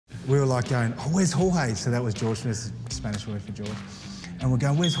we were like going, oh, where's Jorge? So that was George Smith's Spanish word for George. And we're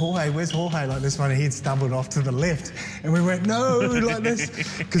going, where's Jorge? Where's Jorge? Like this one, he'd stumbled off to the left. And we went, no, like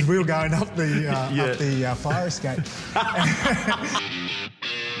this, because we were going up the fire escape.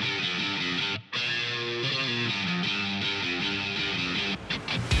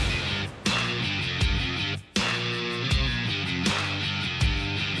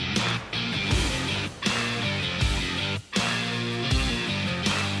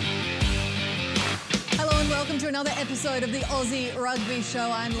 Another episode of the Aussie Rugby Show.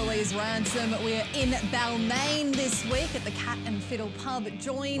 I'm Louise Ransom. We're in Balmain this week at the Cat and Fiddle pub,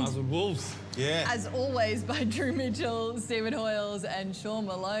 joined Wolves. Yeah. As always by Drew Mitchell, Stephen Hoyles and Sean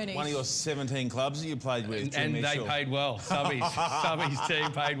Maloney. One of your 17 clubs that you played with, and they paid well. Subby's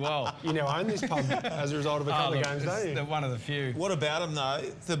team paid well. You now own this pub as a result of a couple of games, don't you? One of the few. What about them though?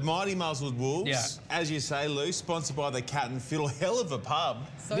 The mighty Muzzled Wolves, as you say, Lou, sponsored by the Cat and Fiddle, hell of a pub.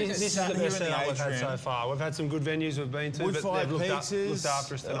 So this is the best setup we've had so far. We've had some good venues we've been to, but they've looked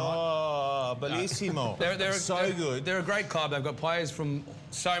after us tonight. Oh, bellissimo. They're so good. They're a great club. They've got players from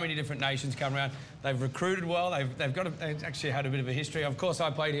so many different nations come around. They've recruited well. They've actually had a bit of a history. Of course, I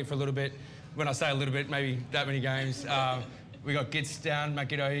played here for a little bit. When I say a little bit, maybe that many games. We got Gitz down,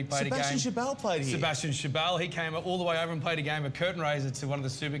 Makido, he played a game. Sebastian Chabal played here. Sebastian Chabal, he came all the way over and played a game, a curtain raiser to one of the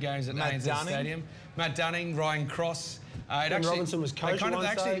Super Games at ANZ Stadium. Matt Dunning, Ryan Cross. Robinson was coach at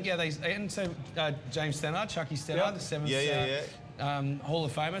one stage. Yeah, and so James Stannard, Chucky Stannard, the seventh Hall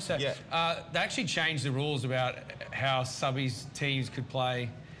of Famer. So they actually changed the rules about how subbies teams could play,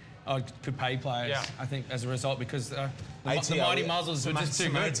 could pay players, I think, as a result, because the mighty Muzzles were just too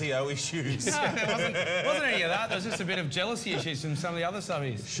good. ATO issues. No, it wasn't any of that. There was just a bit of jealousy issues from some of the other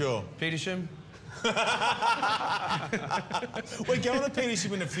subbies. Sure. Petersham. We're going to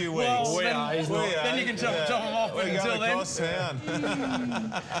Petersham in a few weeks. Well, then you can chop them off. We're until going across town.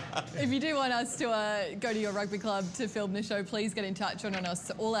 If you do want us to go to your rugby club to film the show, please get in touch on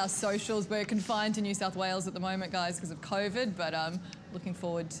all our socials. We're confined to New South Wales at the moment, guys, because of COVID, but looking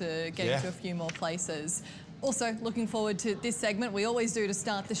forward to getting to a few more places. Also, looking forward to this segment we always do to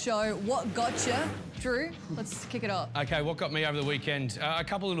start the show. What got you? Drew, let's kick it off. OK, what got me over the weekend? A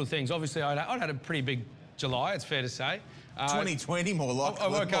couple of little things. Obviously, I'd had a pretty big July, it's fair to say. 2020, more like I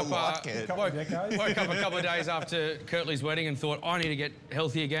woke up a couple of days after Kirtley's wedding and thought, I need to get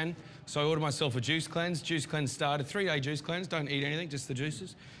healthy again. So I ordered myself a juice cleanse. Juice cleanse started, 3-day juice cleanse. Don't eat anything, just the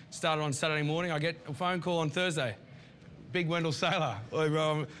juices. Started on Saturday morning. I get a phone call on Thursday. Big Wendell Saylor.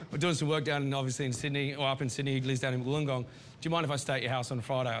 We're doing some work down, obviously, in Sydney, or up in Sydney. He lives down in Wollongong. Do you mind if I stay at your house on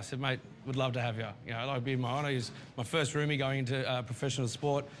Friday? I said, mate, would love to have you. You know, that'd be my honour. He was my first roomie going into professional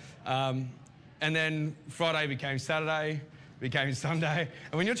sport. And then Friday became Saturday, became Sunday.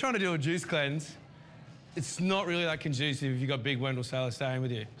 And when you're trying to do a juice cleanse, it's not really that conducive if you've got Big Wendell Saylor staying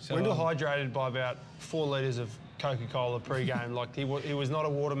with you. So, Wendell hydrated by about 4 litres of Coca-Cola pre-game. Like, he was not a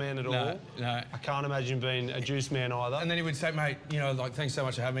water man at all. No. I can't imagine being a juice man either. And then he would say, mate, you know, like, thanks so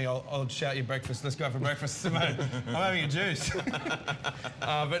much for having me. I'll shout you breakfast. Let's go for breakfast. So, mate, I'm having a juice.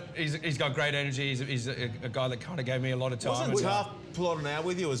 But he's got great energy. He's a guy that kind of gave me a lot of time. Wasn't Taff plotting out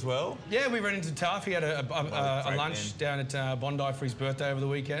with you as well? Yeah, we ran into Taff. He had a lunch down at Bondi for his birthday over the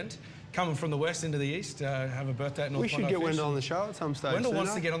weekend. Coming from the west into the east, have a birthday at North Bondi. We should get Wendell on the show at some stage. Wendell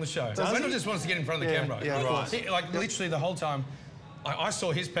wants to get on the show. Wendell just wants to get in front of the camera. Yeah, right. Like, literally the whole time, I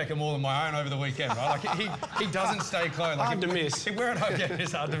saw his pecker more than my own over the weekend, right? Like, he doesn't stay close. Like, hard to miss.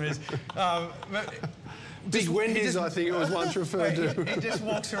 It's hard to miss. Big Wendy's, I think it was once referred to. He just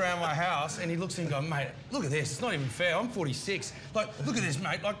walks around my house and he looks at me and goes, mate, look at this. It's not even fair. I'm 46. Like, look at this,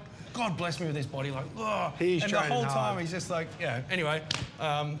 mate. Like, God bless me with this body, like, oh. He's and the whole hard. time he's just like, yeah. Anyway,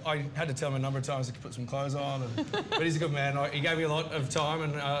 I had to tell him a number of times to put some clothes on, but he's a good man. He gave me a lot of time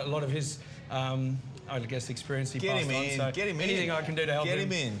and a lot of his, I guess, experience he passed on. So get him in. Anything I can do to help him. Get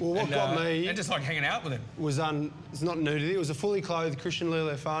him in. Well, what got me... And just like hanging out with him. Was it's not nudity, it was a fully clothed Christian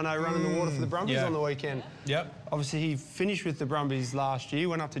Lealiifano running the water for the Brumbies on the weekend. Yep. Obviously, he finished with the Brumbies last year,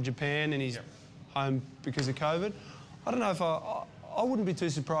 went up to Japan and he's home because of COVID. I don't know if I wouldn't be too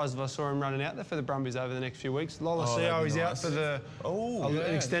surprised if I saw him running out there for the Brumbies over the next few weeks. Lolosio, he's out for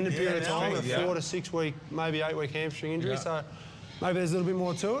an extended period of time, a 4 to 6 week, maybe 8 week hamstring injury. So maybe there's a little bit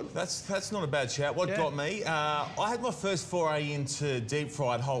more to it. That's not a bad shout. What got me? I had my first foray into deep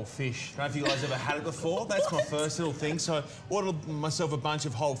fried whole fish. I don't know if you guys ever had it before. That's my first little thing. So ordered myself a bunch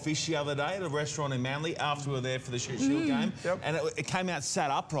of whole fish the other day at a restaurant in Manly after we were there for the Shoot Shield game. And it came out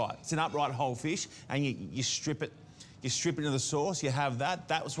sat upright. It's an upright whole fish, and you strip it. You strip it into the sauce, you have that.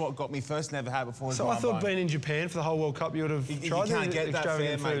 That was what got me first. Never had before. So I thought being in Japan for the whole World Cup, you would have tried you can't get that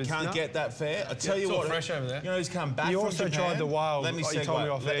fair, mate. You can't no? get that fair. I tell you it's what, all fresh over there. You know who's come back You from also Japan? tried the whale. Let me segue. You told me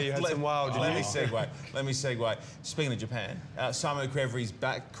off there you had some whale, didn't Let you? me segue. Speaking of Japan, Samu Kerevi's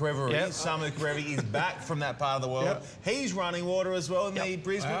back. Samu Kerevi is back from that part of the world. Yep. He's running water as well in the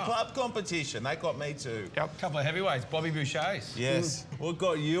Brisbane Club competition. They got me too. Yep. A couple of heavyweights, Bobby Boucher's. Yes. What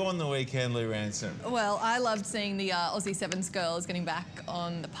got you on the weekend, Lou Ransom? Well, I loved seeing the Aussie Sevens girls getting back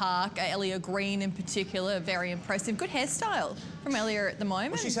on the park. Elia Green in particular, very impressive. Good hairstyle from Elia at the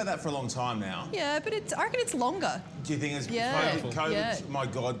moment. Well, she's had that for a long time now. Yeah, but I reckon it's longer. Do you think it's COVID? Yeah. My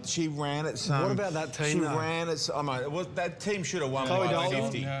God, she ran at some... What about that team, She though? ran at... that team should have won Chloe by Dalton,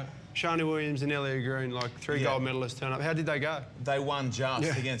 50. Yeah. Shani Williams and Elia Green, like three gold medalists turn up. How did they go? They won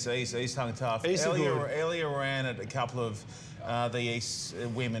just against East. East hung tough. East Elia ran at a couple of the East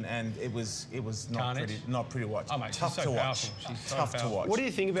women, and it was not pretty to watch. Oh, mate, tough she's so to watch. powerful. She's so Tough to powerful. watch. What do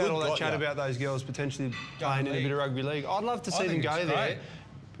you think about Good all that got chat ya. about those girls potentially playing in a bit of rugby league? I'd love to see them think go it's there. great.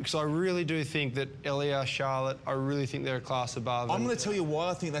 Because I really do think that Elia, Charlotte, I really think they're a class above. I'm going to tell you why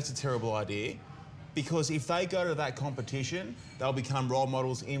I think that's a terrible idea. Because if they go to that competition, they'll become role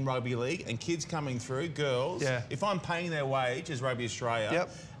models in rugby league, and kids coming through, girls, if I'm paying their wage as Rugby Australia,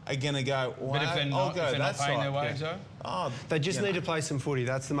 are going to go, wow, But if they're not, paying their wage, though? Oh, they just need to play some footy.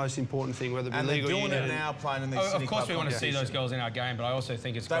 That's the most important thing, whether it be and legal they're doing union. it now, playing in the Of course, we want to see those girls in our game, but I also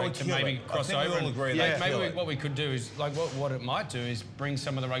think it's great to maybe cross over. We all agree. Maybe what we could do is, like, what it might do is bring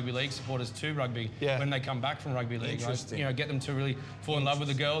some of the rugby league supporters to rugby when they come back from rugby league. Interesting. Like, you know, get them to really fall in love with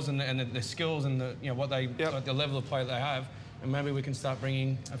the girls and the skills and the what they like the level of play that they have. And maybe we can start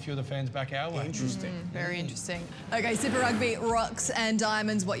bringing a few of the fans back our way. Interesting. Very interesting. Okay, Super Rugby, rocks and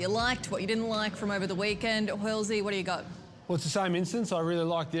diamonds. What you liked, what you didn't like from over the weekend. Hoylesy, what do you got? Well, it's the same instance. I really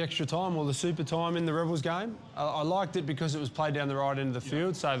liked the extra time or the super time in the Rebels game. I liked it because it was played down the right end of the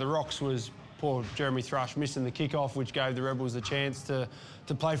field. So the rocks was poor Jeremy Thrush missing the kick-off, which gave the Rebels the chance to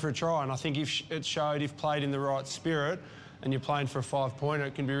play for a try. And I think if it showed, if played in the right spirit and you're playing for a 5-pointer,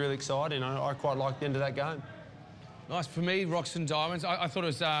 it can be really exciting. I quite liked the end of that game. Nice. For me, rocks and diamonds, I thought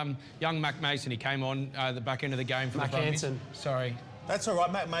it was young Mac Mason. He came on the back end of the game for Mac the Brumbies. Hansen. Sorry. That's all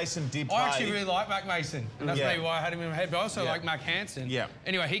right. Mac Mason did play. I actually really like Mac Mason, and that's maybe why I had him in my head, but I also like Mac Hansen. Yeah.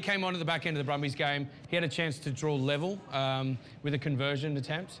 Anyway, he came on at the back end of the Brumbies game. He had a chance to draw level with a conversion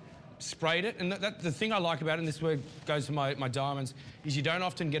attempt, sprayed it, and the thing I like about it, and this word goes to my diamonds, is you don't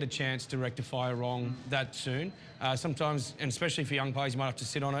often get a chance to rectify a wrong that soon. Sometimes, and especially for young players, you might have to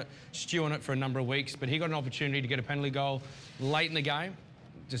sit on it, stew on it for a number of weeks, but he got an opportunity to get a penalty goal late in the game,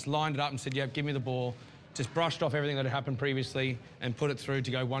 just lined it up and said, yeah, give me the ball, just brushed off everything that had happened previously and put it through to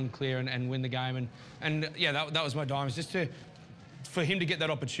go one clear and win the game. And yeah, that was my diamonds, just for him to get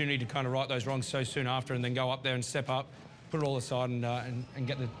that opportunity to kind of right those wrongs so soon after and then go up there and step up, put it all aside and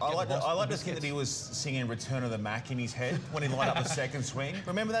get the. I like to think that he was singing "Return of the Mac" in his head when he lined up the second swing.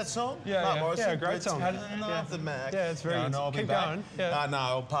 Remember that song? Yeah, great song. Return of the Mac. Yeah, it's very good. I'll Keep be back. going. Yeah. No,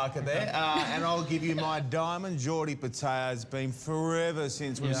 I'll park it there. And I'll give you my diamond. Geordie Pataya has been forever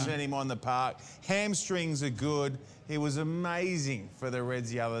since we've seen him on the park. Hamstrings are good. He was amazing for the Reds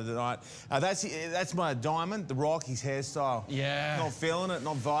the other night. That's my diamond, the rock, his hairstyle. Yeah. Not feeling it,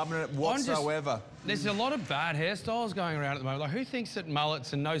 not vibing it whatsoever. There's a lot of bad hairstyles going around at the moment. Like, who thinks that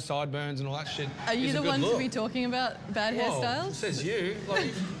mullets and no sideburns and all that shit Are you is a the good one look? to be talking about bad hairstyles? Says you.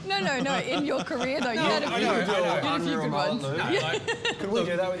 Like, No. In your career, though, you had a few good ones. Could we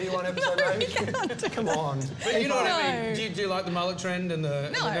do that with you one episode, maybe? Come on. But you know what I mean? Do you like the mullet trend and the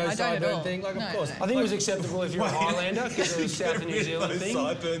No, I don't at sideburn all. thing? Like, No, of course. I think it was acceptable if you're a Highlander because it was South of New Zealand thing.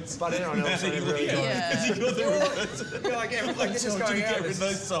 Sideburns. But anyone else never really got it. Yeah. You're like this is going out. Get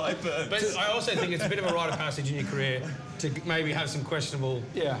those sideburns. But I also think it's a bit of a rite of passage in your career to maybe have some questionable.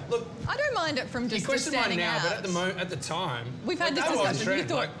 Yeah. Look, I don't mind it from you just question mine standing now, out. but at the time, We've had this that was discussion. You trend.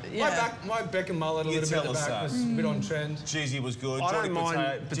 thought, Like, my Beckham mullet a You little bit at tell the us back that. was a bit on trend. Jeezy was good. I Geordie don't mind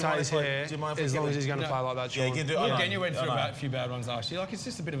Pataya. Patay's hair Do you mind if as we long get as he's going to No. play like that, Yeah, Sean. you can do it. Look, and you went through a few bad ones last year. Like, it's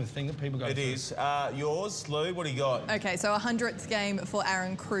just a bit of a thing that people go It through. is. Yours, Lou, what do you got? Okay, so 100th game for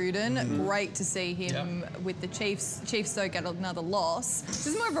Aaron Cruden. Great to see him with the Chiefs. Chiefs don't get another loss. This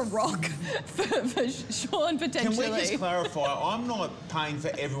is more of a rock for Sean, potentially. Can we just clarify? I'm not paying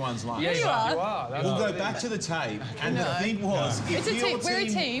for everyone's lunch. Yeah, you are. You are. That's We'll the go thing. back to the tape, and the thing was, It's a team. We're a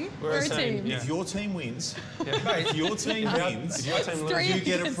team. We're a team. If your team wins, Mate, if your team wins, your team Three you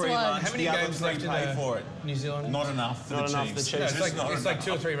get a against free one. lunch. How many the other games three left in pay the for it. New Zealand? Not enough for Not the enough Chiefs. for the Chiefs. It's like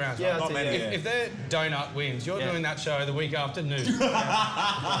 2 or 3 rounds. Yeah, right? Not many. If their donut wins, you're Yeah. doing that show the week after nude. You can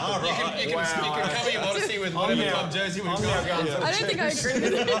cover your modesty with whatever club jersey we've got. I don't think I agree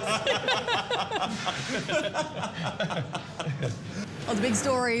with this. Well, the big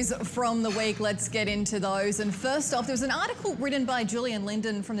stories from the week, let's get into those. And first off, there was an article written by Julian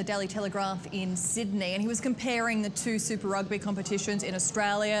Linden from the Daily Telegraph in Sydney, and he was comparing the two Super Rugby competitions in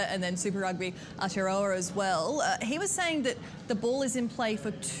Australia and then Super Rugby Aotearoa as well. He was saying that the ball is in play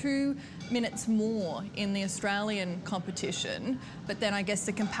for 2 minutes more in the Australian competition, but then I guess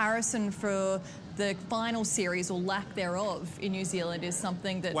the comparison for the final series or lack thereof in New Zealand is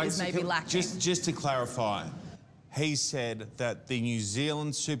something that is maybe lacking. Just to clarify, he said that the New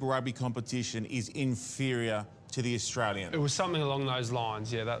Zealand Super Rugby competition is inferior to the Australian. It was something along those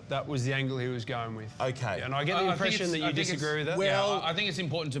lines, yeah. That was the angle he was going with. Okay. Yeah, and I get the impression that you disagree with that. Well, I think it's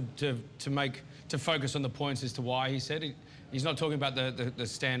important to focus on the points as to why he said it. He's not talking about the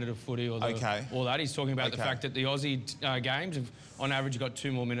standard of footy or all that. He's talking about the fact that the Aussie games have, on average, got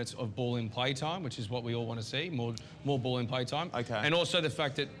 2 more minutes of ball in play time, which is what we all want to see, more ball in play time. Okay. And also the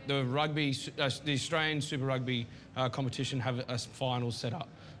fact that the Australian Super Rugby competition have a final set up.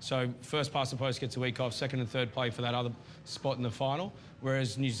 So first past the post gets a week off, second and third play for that other spot in the final.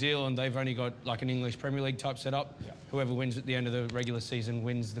 Whereas New Zealand, they've only got like an English Premier League type setup. Yeah. Whoever wins at the end of the regular season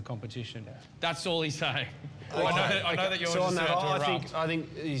wins the competition. Yeah. That's all he's saying. Okay. I know that you're so just about to erupt. I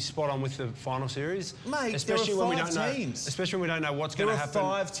think he's spot on with the final series. Mate, especially there are when we 5 don't teams. Especially when we don't know what's going to happen. There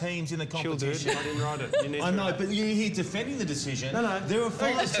are 5 teams in the competition. Chill, dude. I didn't write it. You need I know, but you're here defending the decision. No. There are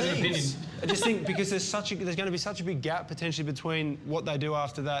 5 teams. I just think because there's going to be such a big gap potentially between what they do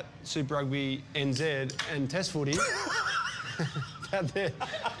after that Super Rugby NZ and Test footy.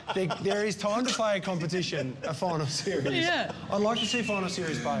 There is time to play a competition, a final series. Yeah. I'd like to see final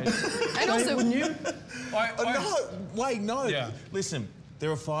series played. And also, wouldn't you? No. Yeah. Listen, there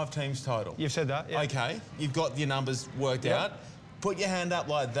are 5 teams total. You've said that, yeah. Okay, you've got your numbers worked out. Put your hand up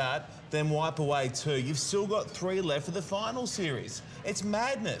like that, then wipe away 2. You've still got 3 left for the final series. It's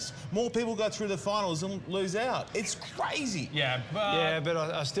madness. More people go through the finals and lose out. It's crazy. Yeah, but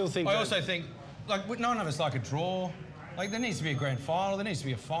I still think. I also think, like, none of us like a draw. Like, there needs to be a grand final. There needs to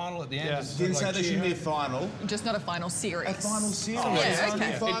be a final at the end. Yeah. Didn't say there should be a final. just not a final series. A final series. Oh, yeah, It's okay.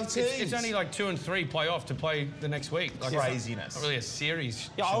 only 5 teams. It's only like 2 and 3 play off to play the next week. Like, craziness. Not really a series.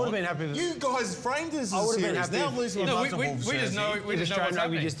 Yeah, I would have been happy with You guys framed us as I would have been series. happy Now if- losing No, a we just know what's Australian Rugby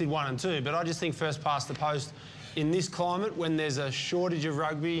happening. just did 1 and 2, but I just think first past the post in this climate when there's a shortage of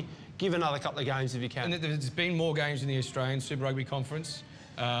rugby, give another couple of games if you can. And there's been more games in the Australian Super Rugby Conference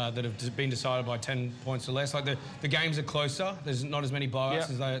that have been decided by 10 points or less. Like the games are closer. There's not as many blowouts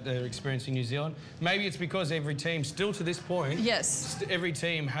as they're experiencing in New Zealand. Maybe it's because every team, still to this point, every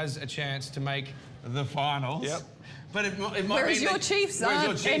team has a chance to make the finals. Yep. But it might Whereas mean your that, Chiefs whereas your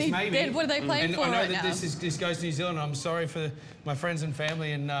aren't Chiefs, any. maybe. What are they playing for I know right that now? this goes to New Zealand. I'm sorry for my friends and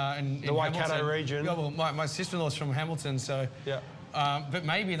family in the Waikato region. Yeah, well, my sister-in-law's from Hamilton, so. Yeah. But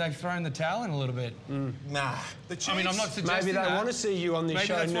maybe they've thrown the towel in a little bit. Nah. The Chiefs, I mean, I'm not suggesting Maybe they want to see you on this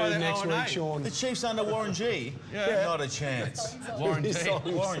show next week, Sean. The Chiefs under Warren G. Not a chance. Warren G.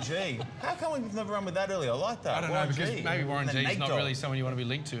 Warren G. How come we've never run with that earlier? I like that. I don't know, because maybe Warren And G's not Nate really someone you want to be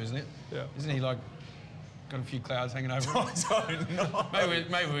linked to, isn't it? Yeah. Isn't he like got a few clouds hanging over him? I don't know.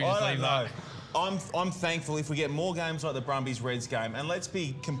 Maybe we just leave that. I'm thankful if we get more games like the Brumbies-Reds game. And let's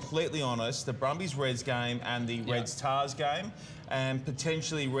be completely honest, the Brumbies-Reds game and the Reds-Tars game and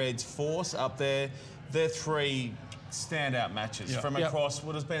potentially Reds-Force up there, they're 3 standout matches from across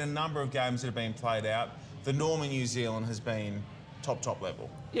what has been a number of games that have been played out. The norm in New Zealand has been top level.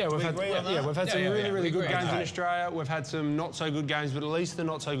 Yeah, we've had some really good games in Okay. Australia. We've had some not so good games, but at least the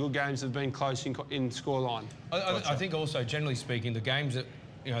not so good games have been close in scoreline. I think also, generally speaking, the games that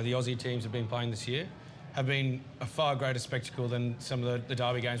the Aussie teams have been playing this year have been a far greater spectacle than some of the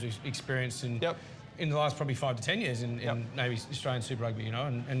derby games we've experienced in the last probably 5 to 10 years in maybe Australian Super Rugby,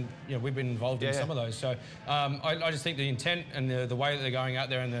 and we've been involved in some of those. So I just think the intent and the way that they're going out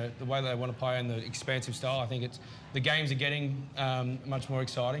there and the way that they want to play and the expansive style, I think the games are getting much more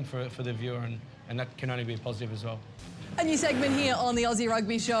exciting for the viewer, and that can only be a positive as well. A new segment here on the Aussie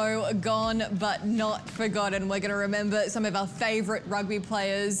Rugby Show, Gone But Not Forgotten. We're going to remember some of our favourite rugby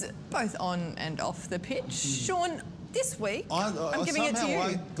players, both on and off the pitch. Sean, this week, I'm giving it to you.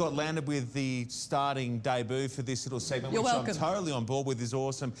 I got landed with the starting debut for this little segment, You're which welcome. I'm totally on board with, is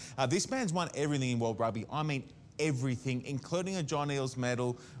awesome. This man's won everything in world rugby. I mean, everything, including a John Eales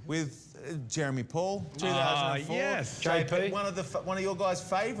medal with Jeremy Paul, 2004. Yes. JP, one of your guys'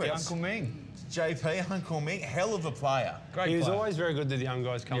 favourites. Uncle Ming. JP, Uncle Mick, hell of a player. Great He was player. always very good to the young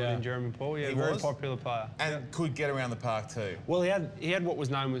guys coming in, Jeremy Paul. Yeah, He very was? popular player. And could get around the park too. Well, he had what was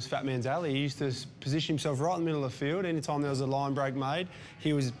known as Fat Man's Alley. He used to position himself right in the middle of the field. Anytime there was a line break made,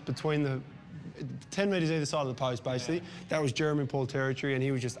 he was between the 10 metres either side of the post, basically. Yeah. That was Jeremy Paul territory, and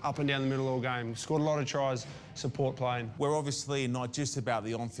he was just up and down the middle all game. Scored a lot of tries, support playing. We're obviously not just about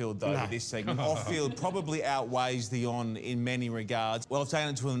the on-field, though, with this segment. Off-field probably outweighs the on in many regards. Well, I've taken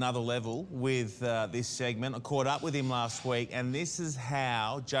it to another level with this segment. I caught up with him last week, and this is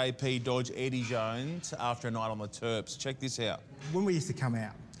how JP dodged Eddie Jones after a night on the Terps. Check this out. When we used to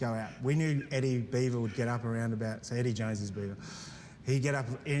go out, we knew Eddie Beaver would get up around about, so Eddie Jones is Beaver. He'd get up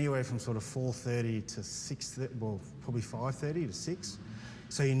anywhere from sort of 4:30 to 6:30, well, probably 5:30 to 6.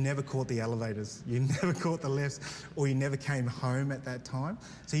 So you never caught the elevators, you never caught the lifts, or you never came home at that time.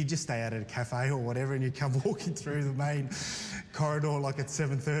 So you'd just stay out at a cafe or whatever, and you'd come walking through the main corridor like at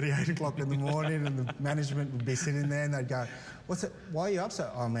 7:30, 8 o'clock in the morning, and the management would be sitting there and they'd go, "What's it? Why are you up so?"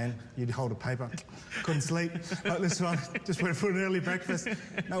 "Oh man," you'd hold a paper. "Couldn't sleep. Like this one, just went for an early breakfast.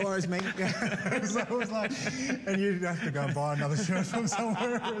 No worries, mate." So it was like, and you'd have to go and buy another shirt from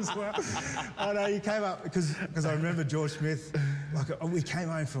somewhere as well. I know, you came up, because I remember George Smith, like we came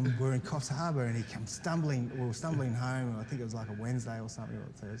home from, we were in Coffs Harbour, and he came stumbling, we were stumbling home, I think it was like a Wednesday or something, or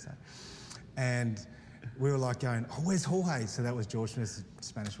a Thursday. And we were like going, "Oh, where's Jorge?" So that was George Smith's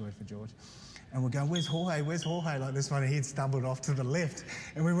Spanish word for George. And we're going, "Where's Jorge? Where's Jorge?" Like this one, he'd stumbled off to the left.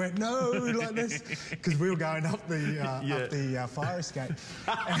 And we went, "No," like this, because we were going up the fire escape.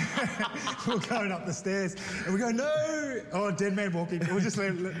 We were going up the stairs. And we go, "No!" "Oh, dead man walking."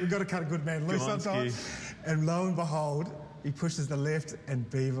 We've got to cut a good man loose sometimes. And lo and behold, he pushes the left and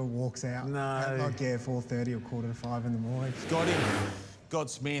Beaver walks out. No. At like, 4:30 or 4:45 in the morning. Got him. Got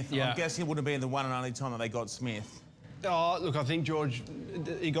Smith. Yeah. I'm guessing it would have been the one and only time that they got Smith. Oh, look, I think George,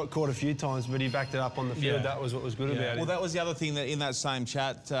 he got caught a few times, but he backed it up on the field. Yeah. That was what was good about it. Well, that was the other thing that in that same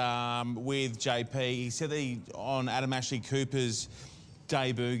chat with JP, he said that on Adam Ashley Cooper's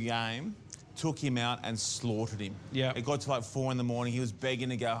debut game, took him out and slaughtered him. Yeah. It got to like 4 in the morning. He was begging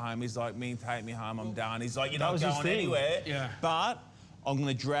to go home. He's like, "Me, take me home. I'm done." He's like, "You're not going anywhere." Yeah. But I'm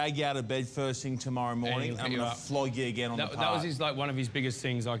going to drag you out of bed first thing tomorrow morning. I'm going to flog you again on the park. That was his, like, one of his biggest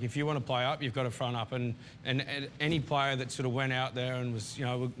things. Like, if you want to play up, you've got to front up. And any player that sort of went out there and was, you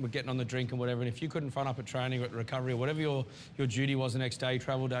know, we're getting on the drink and whatever, and if you couldn't front up at training or at recovery or whatever your duty was the next day,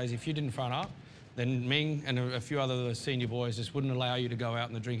 travel days, if you didn't front up, then Ming and a few other senior boys just wouldn't allow you to go out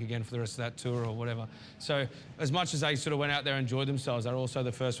and the drink again for the rest of that tour or whatever. So as much as they sort of went out there and enjoyed themselves, they're also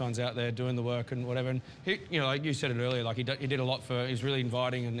the first ones out there doing the work and whatever. And he, you know, like you said it earlier, like he did a lot for. He was really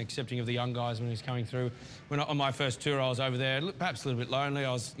inviting and accepting of the young guys when he was coming through. When on my first tour, I was over there, perhaps a little bit lonely.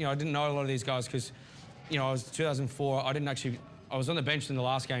 I was, you know, I didn't know a lot of these guys because, you know, I was 2004. I was on the bench in the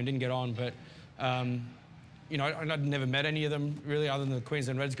last game, didn't get on, but. You know, I'd never met any of them really, other than the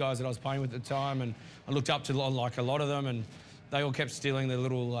Queensland Reds guys that I was playing with at the time, and I looked up to like a lot of them, and they all kept stealing the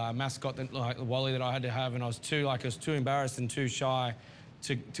little mascot, like the Wally that I had to have, and I was too embarrassed and too shy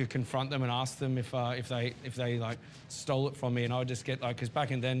to confront them and ask them if they like stole it from me, and I would just get like, because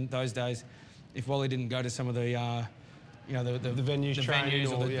back in those days, if Wally didn't go to some of the you know the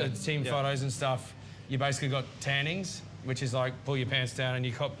venues or the team photos and stuff, you basically got tannings, which is like pull your pants down and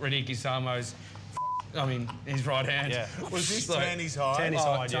you cop Radiki Samo's. I mean, his right hand. Yeah. Was this Tanny's hide?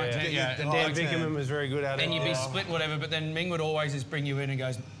 Yeah. And Dan Vickerman was very good at it. And you'd be split, whatever, but then Ming would always just bring you in and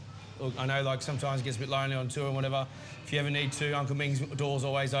goes, "Look, I know, like, sometimes it gets a bit lonely on tour and whatever. If you ever need to, Uncle Ming's door's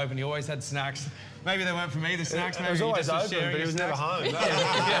always open." He always had snacks. Maybe they weren't for me, the snacks. Maybe it was always open, but he was never home.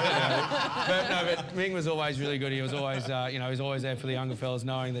 But Ming was always really good. He was always, you know, he was always there for the younger fellas,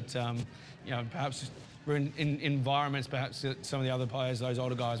 knowing that, you know, perhaps we're in environments perhaps that some of the other players, those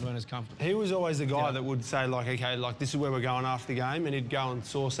older guys, weren't as comfortable. He was always the guy that would say, like, okay, like, this is where we're going after the game, and he'd go and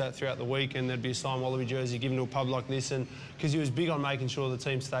source that throughout the week, and there'd be a signed Wallaby jersey given to a pub like this, and because he was big on making sure the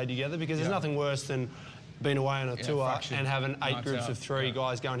team stayed together, because there's nothing worse than being away on a tour and having 8 groups of 3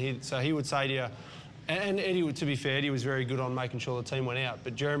 guys going here. So he would say to you, and Eddie, to be fair, Eddie was very good on making sure the team went out.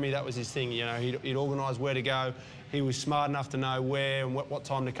 But Jeremy, that was his thing. You know, he'd organise where to go. He was smart enough to know where and what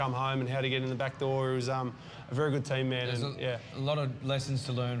time to come home and how to get in the back door. He was a very good team man. There's a lot of lessons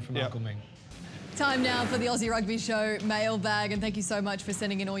to learn from Uncle Ming. Time now for the Aussie Rugby Show mailbag, and thank you so much for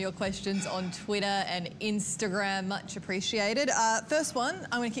sending in all your questions on Twitter and Instagram. Much appreciated. First one,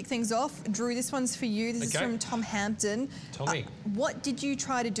 I'm going to kick things off. Drew, this one's for you. This is from Tom Hampton. Tommy. What did you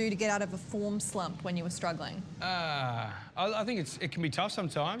try to do to get out of a form slump when you were struggling? I think it can be tough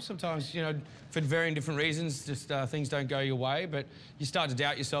sometimes. Sometimes, you know, for varying different reasons, just things don't go your way, but you start to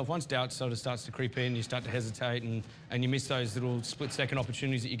doubt yourself. Once doubt sort of starts to creep in, you start to hesitate and you miss those little split-second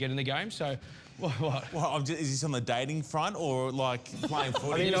opportunities that you get in the game. So, what? Well, is this on the dating front or like playing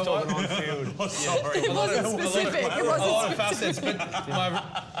footy? You know what? On field. Oh, sorry. It wasn't specific. It wasn't a lot of facets,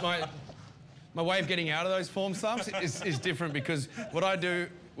 but my way of getting out of those form slumps is different because what I did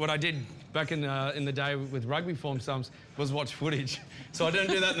back in the day with rugby form slumps was watch footage. So I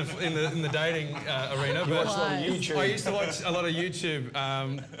didn't do that in the dating arena. You watched a lot of YouTube. I used to watch a lot of YouTube.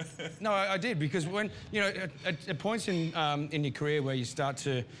 No, I did because when you know at points in your career where you start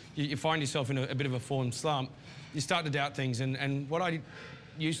to you find yourself in a bit of a form slump, you start to doubt things. And what I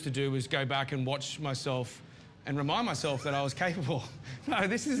used to do was go back and watch myself and remind myself that I was capable. No,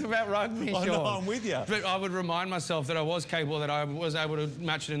 this is about rugby, Sean. No, I'm with you. But I would remind myself that I was capable, that I was able to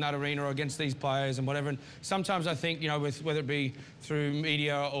match it in that arena or against these players and whatever. And sometimes I think, you know, whether it be through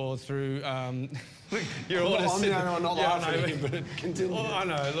media or through... you're all just... I'm not laughing, but continue. Oh, I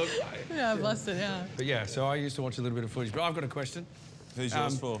know, look... Yeah, blessed it, yeah. But yeah, so I used to watch a little bit of footage. But I've got a question. Who's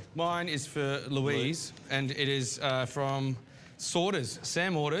yours for? Mine is for Louise, and it is from Saunders,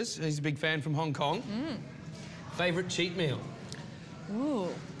 Sam Orders. He's a big fan from Hong Kong. Favourite cheat meal? Ooh.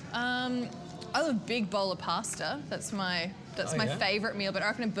 I love a big bowl of pasta. That's my favourite meal, but I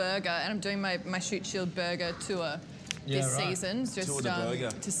reckon a burger, and I'm doing my Shoot Shield burger tour this season, just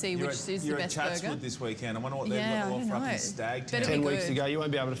to see which is the best burger. You're at Chatswood this weekend. I wonder what they're going to offer up in Stag Town. 10 weeks ago, you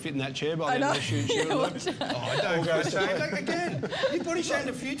won't be able to fit in that chair by the end of the Shoot Shield. Don't go Shane. Again, you body shamed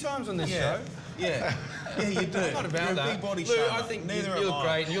a few times on this show. Yeah. Yeah, you do. I'm not about You're that. a big body Lou, shamer. I think you Neither look am I.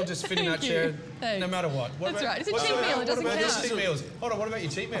 great and you'll just fit in that chair no matter what. That's right. It's a cheat meal. It doesn't What about count. your cheat meals? Hold on, what about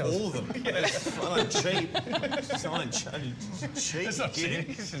your cheat meals? All of them. I don't cheat. I don't cheat. That's not cheating.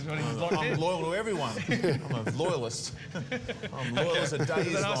 This is what he's locked I'm in. loyal to everyone. I'm a loyalist. I'm loyalist a day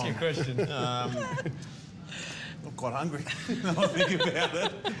is Then long. ask your question. I'm quite hungry. I think about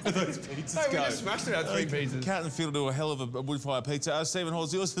it. Those pizzas Hey, we go. just smashed about 3 pizzas. Cat and Field do a hell of a wood fire pizza. Stephen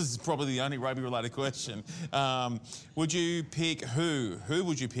Halls, yours is probably the only rugby-related question. Would you pick who? Who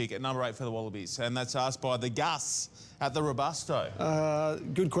would you pick at number 8 for the Wallabies? And that's asked by the Gus at the Robusto.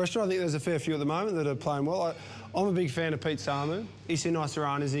 Good question. I think there's a fair few at the moment that are playing well. I'm a big fan of Pete Samu. Isi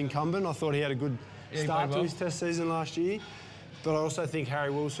Naisarana is the incumbent. I thought he had a good start to his test season last year. But I also think Harry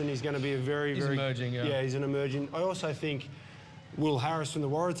Wilson is going to be a very... He's emerging, yeah, he's an emerging... I also think Will Harris from the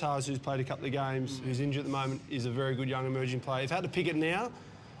Waratahs, who's played a couple of games, who's injured at the moment, is a very good young emerging player. If I had to pick it now,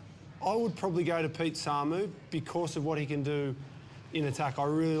 I would probably go to Pete Samu because of what he can do in attack. I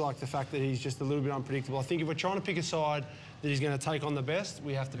really like the fact that he's just a little bit unpredictable. I think if we're trying to pick a side that he's going to take on the best,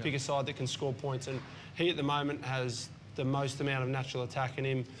 we have to pick a side that can score points. And he, at the moment, has the most amount of natural attack in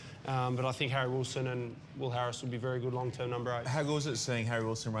him. But I think Harry Wilson and Will Harris will be very good long-term number 8. How good was it seeing Harry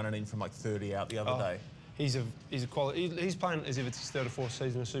Wilson running in from like 30 out the other day? He's a quality. He's playing as if it's his 3rd or 4th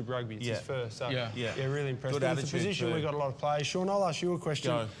season of Super Rugby. It's his first. So yeah, really impressed. Good It's a position we've got a lot of players. Sean, I'll ask you a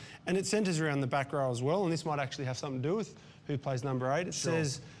question. Go. And it centres around the back row as well, and this might actually have something to do with who plays number 8. It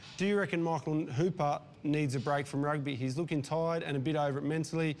says, do you reckon Michael Hooper needs a break from rugby? He's looking tired and a bit over it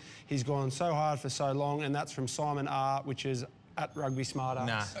mentally. He's gone so hard for so long, and that's from Simon R, which is at Rugby Smarter.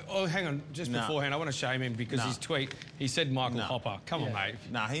 Nah. Oh, hang on, just beforehand, I want to shame him because his tweet, he said Michael Hopper. Come on, mate.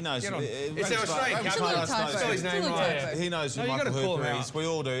 Nah, he knows. It's our Australian captain. Spell his name right. He knows who Michael Hooper is. We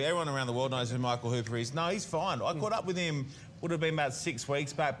all do. Everyone around the world knows who Michael Hooper is. No, he's fine. I caught up with him, would have been about 6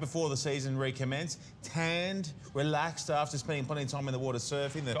 weeks back before the season recommenced. Tanned, relaxed after spending plenty of time in the water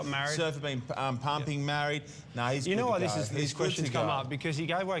surfing. The got married. Surfer been pumping, married. No, he's You know why this question's come up? Because he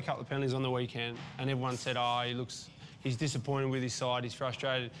gave away a couple of penalties on the weekend, and everyone said, oh, he's disappointed with his side, he's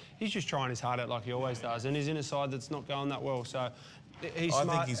frustrated. He's just trying his heart out like he always does, and he's in a side that's not going that well. So he's smart.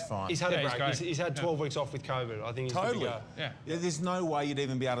 I think he's fine. He's had a break. He's had 12 weeks off with COVID. I think he's good to go. Yeah, there's no way you'd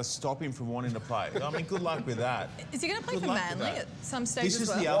even be able to stop him from wanting to play. I mean, good luck with that. Is he going to play for Manly at some stage this as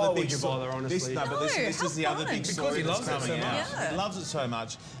well? Is the other Why big would you bother, honestly? This is the other big story that's coming out. Yeah. He loves it so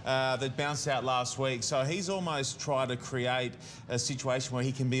much that bounced out last week. So he's almost tried to create a situation where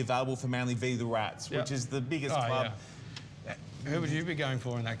he can be available for Manly v the Rats, which is the biggest club. Yeah. Who would you be going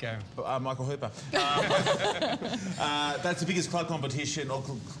for in that game? Michael Hooper. That's the biggest club competition or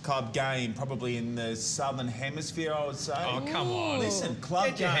club game probably in the Southern Hemisphere, I would say. Oh, come on. Listen, club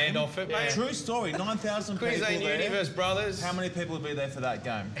Get your hand off it, mate. True story, 9,000 people Queensland there. Universe Brothers. How many people would be there for that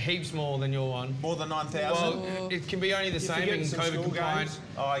game? Heaps more than your one. More than 9,000? Well, it can be only the same in COVID compliant.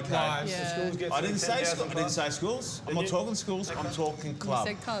 Oh, okay. I didn't say schools. I'm not talking schools. I'm talking club.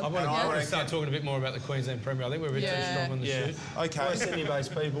 You said club. I want to start talking a bit more about the Queensland Premier. I think we're a bit too strong on the shoot. Okay. We're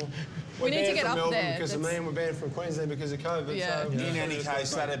Sydney-based people. We need to get up Melbourne there. because of me, and we're banned from Queensland because of COVID. Yeah. So In any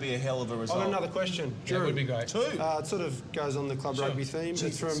case, that'd be a hell of a result. I've got another question. Drew. That would be great. Two. It sort of goes on the club rugby theme. Jeez,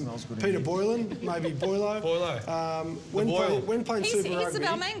 It's from smells good in Peter here. Boylan, maybe Boylo. Boylo. When playing He's Super the Rugby...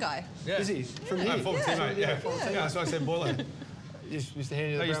 Balmain guy. Yeah. Is he? From No, here? former teammate. Yeah, former that's why I said Boylo. Used to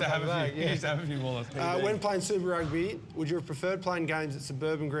hand you the I used to brown have paper a bag. few. Yeah. Used to have a few Boylos. When playing Super Rugby, would you have preferred playing games at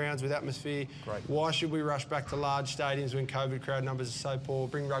suburban grounds with atmosphere? Great. Why should we rush back to large stadiums when COVID crowd numbers are so poor?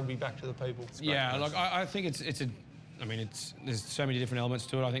 Bring rugby back to the people. Yeah, look, I think there's so many different elements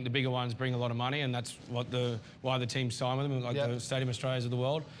to it. I think the bigger ones bring a lot of money, and that's why the teams sign with them, like the Stadium Australias of the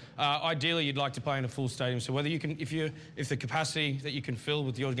world. Ideally, you'd like to play in a full stadium. So whether you can, if the capacity that you can fill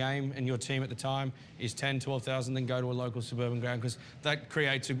with your game and your team at the time is 10, 12,000, then go to a local suburban ground because that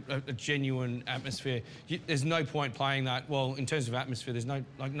creates a genuine atmosphere. There's no point playing that. Well, in terms of atmosphere,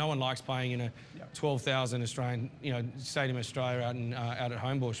 no one likes playing in a 12,000 Australian, Stadium Australia out at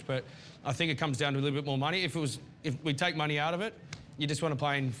Homebush. But I think it comes down to a little bit more money. If we take money out of it, you just want to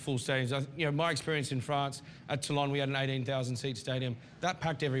play in full stadiums. My experience in France, at Toulon, we had an 18,000 seat stadium. That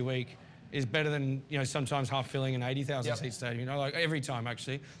packed every week is better than, sometimes half filling an 80,000 seat stadium, like every time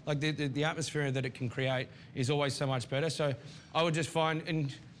actually. Like the atmosphere that it can create is always so much better. So I would just find,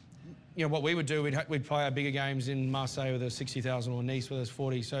 and what we would do, we'd play our bigger games in Marseille with a 60,000 or Nice with us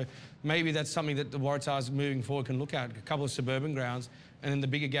 40. So maybe that's something that the Waratahs moving forward can look at, a couple of suburban grounds, and then the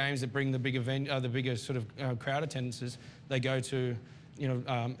bigger games that bring the bigger sort of crowd attendances, they go to,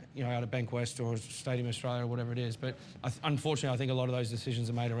 out at Bank West or Stadium Australia or whatever it is. But unfortunately, I think a lot of those decisions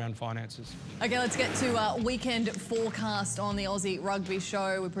are made around finances. Okay, let's get to weekend forecast on the Aussie Rugby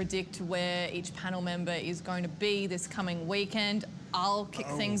Show. We predict where each panel member is going to be this coming weekend. I'll kick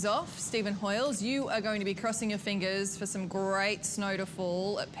things off. Stephen Hoyles, you are going to be crossing your fingers for some great snow to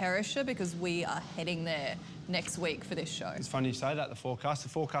fall at Perisher because we are heading there next week for this show. It's funny you say that, the forecast. The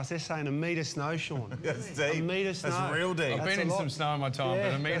forecast, they're saying a metre snow, Sean. That's deep. A metre snow. That's real deep. I've been in some snow in my time,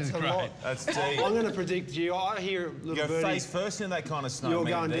 but a meter's great. That's deep. I'm going to predict you. I hear little You go birdie. face first in that kind of snow. You're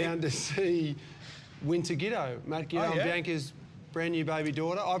metre going deep. down to see Winter Giddo, Matt Giddo and Bianca's brand new baby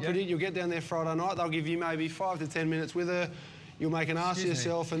daughter. I predict you'll get down there Friday night. They'll give you maybe 5 to 10 minutes with her. You'll make an ass of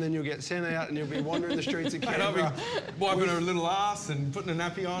yourself and then you'll get sent out and you'll be wandering the streets of Canberra. And I'll be wiping her little ass and putting a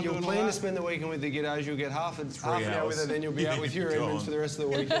nappy on. You'll plan to spend the weekend with the Giddos. You'll get half an hour with her, then you'll be out with Hugh Edmonds for the rest of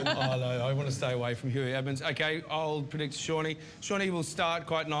the weekend. Oh, no, I want to stay away from Hugh Edmonds. OK, I'll predict Shawnee. Shawnee will start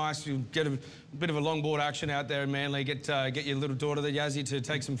quite nice. You'll get a bit of a longboard action out there in Manly. Get your little daughter, the Yazzie, to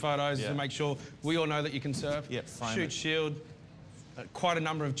take some photos to make sure we all know that you can surf. Yep, Shoot shield. Quite a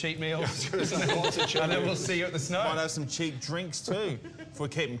number of cheap meals. Lots of cheap And then we'll see you at the snow. Might have some cheap drinks too.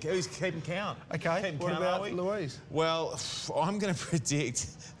 Who's keeping count? Okay, what about Louise? Well, I'm going to predict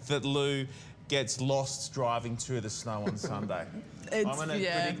that Lou gets lost driving to the snow on Sunday. I'm going to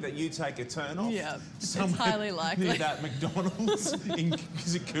predict that you take a turn off. Yeah, it's highly likely. Near that McDonald's in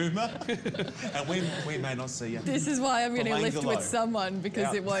Kizikuma, and we may not see you. This is why I'm going to lift Below. with someone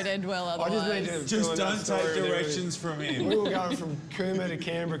because it won't end well otherwise. Just don't take directions from him. We were going from Cooma to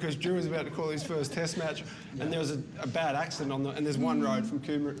Canberra because Drew was about to call his first test match and there was a bad accident and there's one road from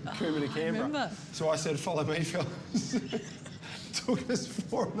Cooma to Canberra. remember. So I said, follow me, fellas. Took us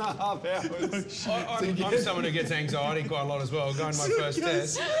 4.5 hours. I'm someone who gets anxiety quite a lot as well. Going to my first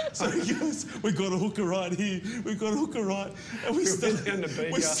test. So he goes, we've got a hooker right here, we've got a hooker right. And we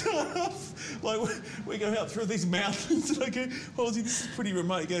start off, like, we go out through these mountains and I go, Halsey, this is pretty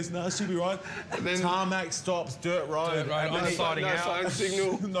remote. He goes, no, she'll be right. And then tarmac stops, dirt road. I'm sliding out. No phone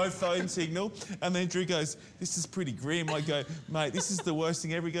signal. No phone signal. And then Drew goes, this is pretty grim. I go, mate, this is the worst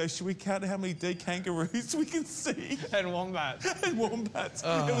thing ever. He goes, should we count how many dead kangaroos we can see? And wombats. And wombats.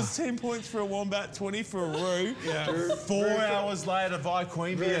 It was 10 points for a wombat, 20 for a roo. Yeah. 4 hours later, by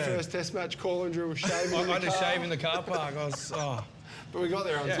Queanbeyan. Very first test match, Colin Drew was shaving I had to shave in the car park. I was, But we got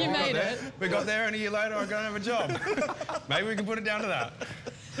there on time. You made it. We got there and a year later I don't have a job. Maybe we can put it down to that.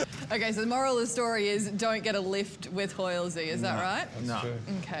 Okay, so the moral of the story is don't get a lift with Hoylesy, is that right? No.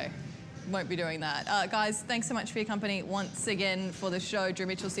 Okay. Won't be doing that. Guys, thanks so much for your company once again for the show. Drew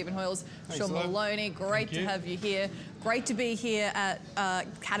Mitchell, Stephen Hoyles, Sean Maloney, great to have you here. Great to be here at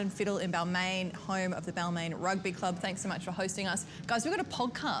Cat and Fiddle in Balmain, home of the Balmain Rugby Club. Thanks so much for hosting us. Guys, we've got a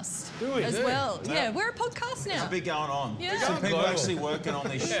podcast as well. Yeah, we're a podcast now. There's a bit going on. Yeah. Some people actually working on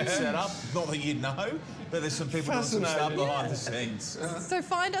this setup. Not that you'd know, but there's some people doing some stuff behind the scenes. So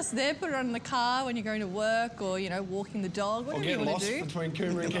find us there, put it on in the car when you're going to work or, walking the dog, whatever you want to do. Between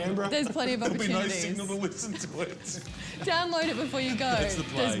Cooma and Canberra. There's plenty of There'll be opportunities. no signal to listen to it. Download it before you go. That's the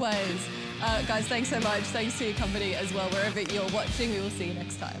play. There's ways. Guys, thanks so much. Thanks for your company as well. Wherever you're watching, we will see you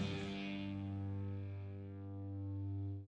next time.